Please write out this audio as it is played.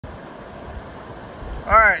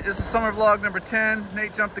All right, this is summer vlog number 10.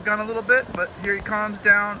 Nate jumped the gun a little bit, but here he comes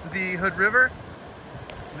down the Hood River.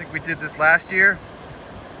 I think we did this last year.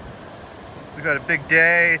 We've got a big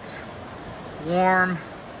day. It's warm,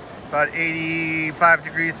 about 85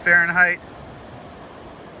 degrees Fahrenheit.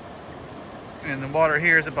 And the water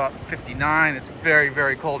here is about 59. It's very,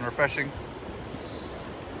 very cold and refreshing.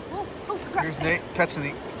 Here's Nate catching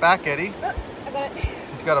the back eddy. I got it.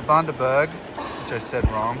 He's got a Bundaberg, which I said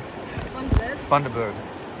wrong. Bundaberg.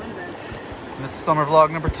 And this is summer vlog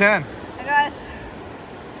number 10. Hey guys.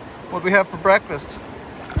 What do we have for breakfast?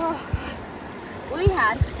 Oh, we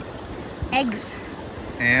had eggs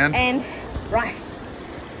And rice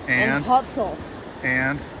and hot sauce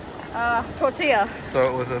and tortilla so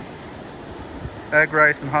it was a egg,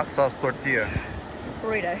 rice, and hot sauce tortilla.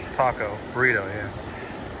 burrito. Taco. Burrito, yeah.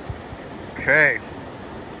 Okay.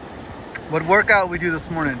 What workout we do this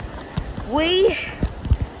morning? We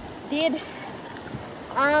did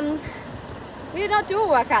not do a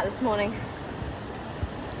workout this morning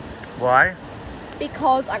Why?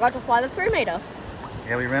 because I got to fly the 3 meter.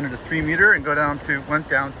 Yeah, we rented a 3 meter and went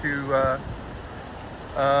down to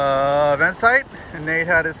event site, and Nate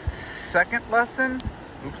had his second lesson.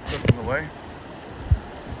 Oops, that's in the way.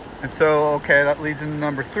 And so, okay, that leads into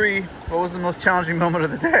number 3. What was the most challenging moment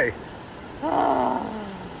of the day?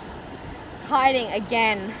 Kiting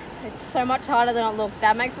again. It's so much harder than it looks.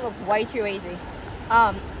 That makes it look way too easy.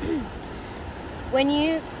 When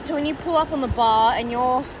you pull up on the bar and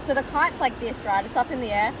so the kite's like this, right? It's up in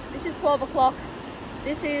the air. This is 12 o'clock.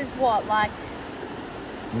 This is what, like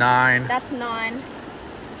 9. That's 9.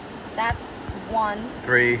 That's 1.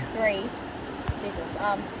 3. Jesus.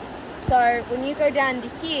 So when you go down to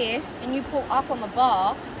here and you pull up on the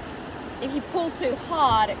bar, if you pull too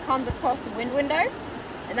hard, it comes across the wind window,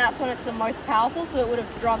 and that's when it's the most powerful. So it would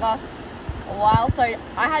have drug us a while. So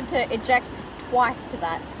I had to eject twice to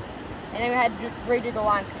that, and then we had to redo the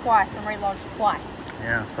lines twice and relaunch twice.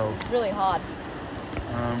 Yeah, so it's really hard.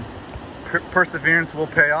 Perseverance will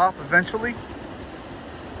pay off eventually.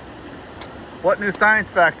 What new science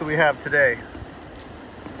fact do we have today?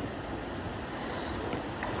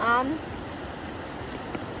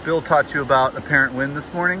 Bill taught you about apparent wind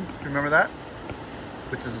this morning. Do you remember that?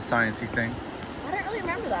 Which is a sciencey thing. I don't really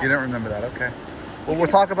remember that. You don't remember that? Okay. Well, we'll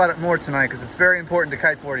talk about it more tonight because it's very important to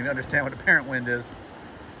kiteboarding to understand what apparent wind is.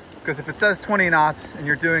 Because if it says 20 knots and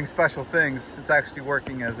you're doing special things, it's actually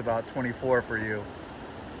working as about 24 for you.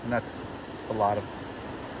 And that's a lot of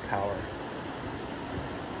power.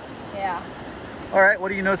 Yeah. All right, what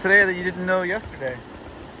do you know today that you didn't know yesterday?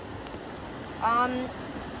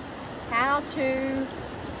 How to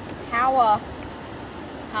power,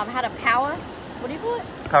 what do you call it?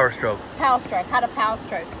 Power stroke. Power stroke, how to power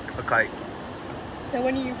stroke. A kite. So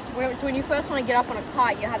when you first want to get up on a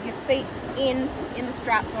kite, you have your feet in the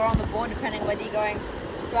straps or on the board, depending whether you're going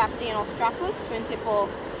strapped in or strapless, twin tip or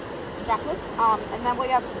strapless. And then what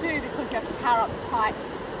you have to do, because you have to power up the kite,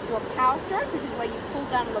 do a power stroke, which is where you pull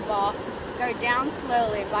down on the bar, go down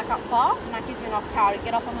slowly and back up fast, and that gives you enough power to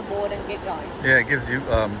get up on the board and get going. Yeah, it gives you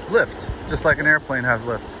lift, just like an airplane has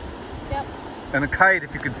lift. Yep. And a kite,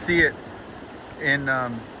 if you could see it in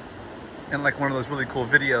like one of those really cool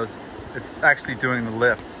videos, it's actually doing the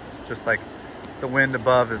lift, just like the wind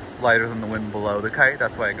above is lighter than the wind below the kite.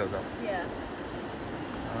 That's why it goes up. Yeah.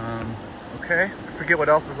 Okay, I forget what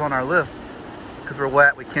else is on our list. Because we're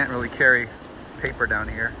wet, we can't really carry paper down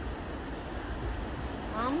here.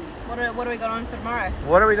 What do we got on for tomorrow?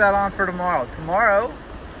 What do we got on for tomorrow? Tomorrow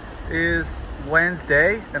is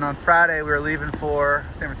Wednesday, and on Friday we're leaving for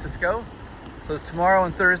San Francisco. So tomorrow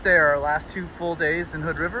and Thursday are our last 2 full days in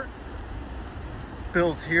Hood River.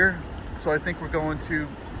 Bill's here, so I think we're going to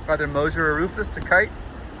either Moser or Rufus to kite.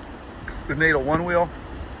 We've made a 1-wheel.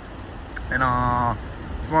 And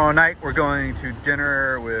tomorrow night we're going to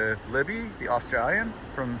dinner with Libby, the Australian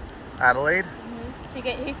from Adelaide.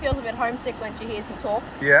 He feels a bit homesick when she hears me talk.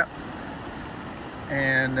 Yeah.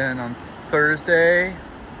 And then on Thursday,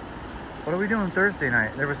 what are we doing Thursday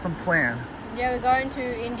night? There was some plan. Yeah, we're going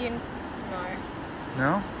to Indian.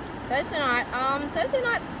 No? Thursday night.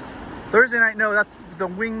 Thursday night, no, that's the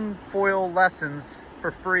wing foil lessons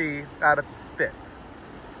for free out at the Spit.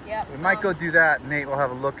 Yep. We might go do that. Nate will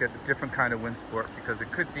have a look at a different kind of wind sport, because it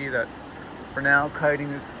could be that for now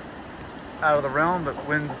kiting is out of the realm, but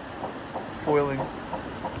wind foiling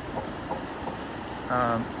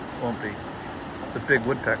won't be. It's a big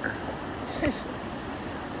woodpecker.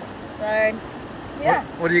 So, yeah.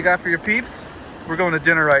 What do you got for your peeps? We're going to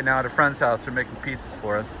dinner right now at a friend's house. They're making pizzas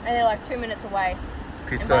for us. And they're like 2 minutes away.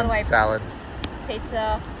 Pizza and salad.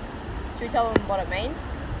 Pizza, should we tell them what it means?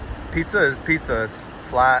 Pizza is pizza. It's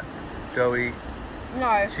flat, doughy,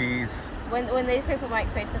 No. cheese. When these people make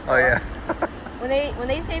pizza for Oh yeah. us, when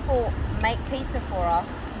these people make pizza for us,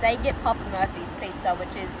 they get Papa Murphy's pizza,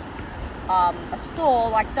 which is a store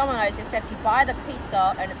like Domino's, except you buy the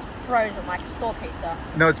pizza and it's frozen like store pizza.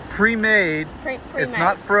 No, it's pre-made. Pre-made. It's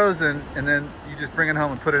not frozen, and then you just bring it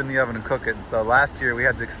home and put it in the oven and cook it. And so last year we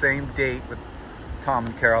had the same date with Tom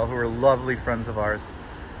and Carol, who are lovely friends of ours.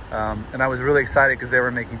 And I was really excited because they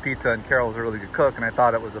were making pizza, and Carol was a really good cook, and I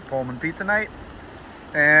thought it was a Pullman pizza night,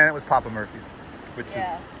 and it was Papa Murphy's, which is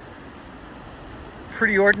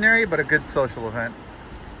pretty ordinary, but a good social event.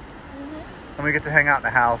 And we get to hang out in the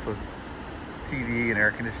house with TV and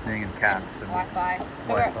air conditioning and cats and Wi-Fi.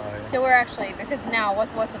 So we're actually, because now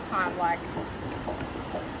what's the time, like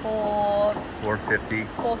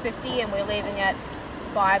 4:50, and we're leaving at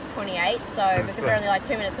 5:28. So because we're only like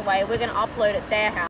 2 minutes away, we're gonna upload at their house.